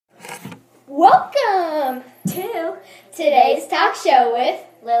Welcome to today's talk show with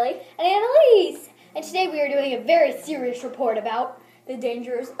Lily and Annalise. And today we are doing a very serious report about the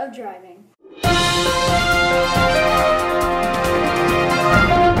dangers of driving.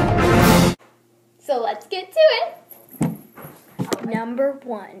 So let's get to it. Number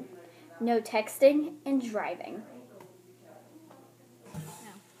 1, no texting and driving.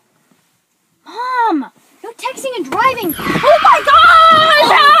 Mom, no texting and driving. Oh my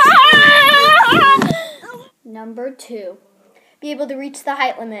gosh! Number 2, Be able to reach the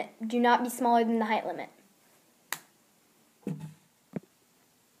height limit. Do not be smaller than the height limit.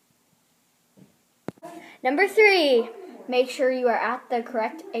 Number 3, make sure you are at the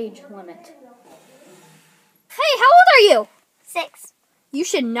correct age limit. Hey, how old are you? 6. You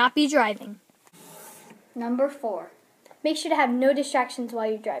should not be driving. Number 4, Make sure to have no distractions while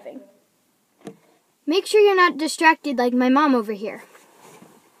you're driving. Make sure you're not distracted like my mom over here.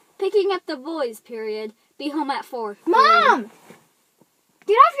 picking up the boys, period. Be home at 4. Mom!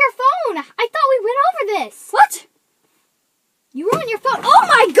 Get off your phone! I thought we went over this. What? You were on your phone. Oh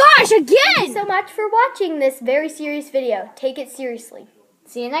my gosh, Thank you again! so much for watching this very serious video. Take it seriously.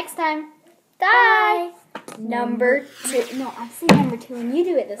 See you next time. Bye. Number 2. No, I'm saying number 2 and you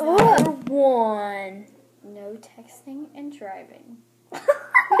do it this time. Number 1. No texting and driving.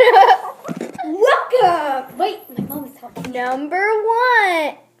 Welcome. Wait, my mom is talking. Number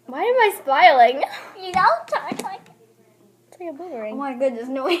 1. Why am I smiling? You don't talk like... It's like a boomerang. Oh my goodness,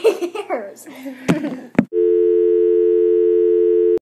 no one cares.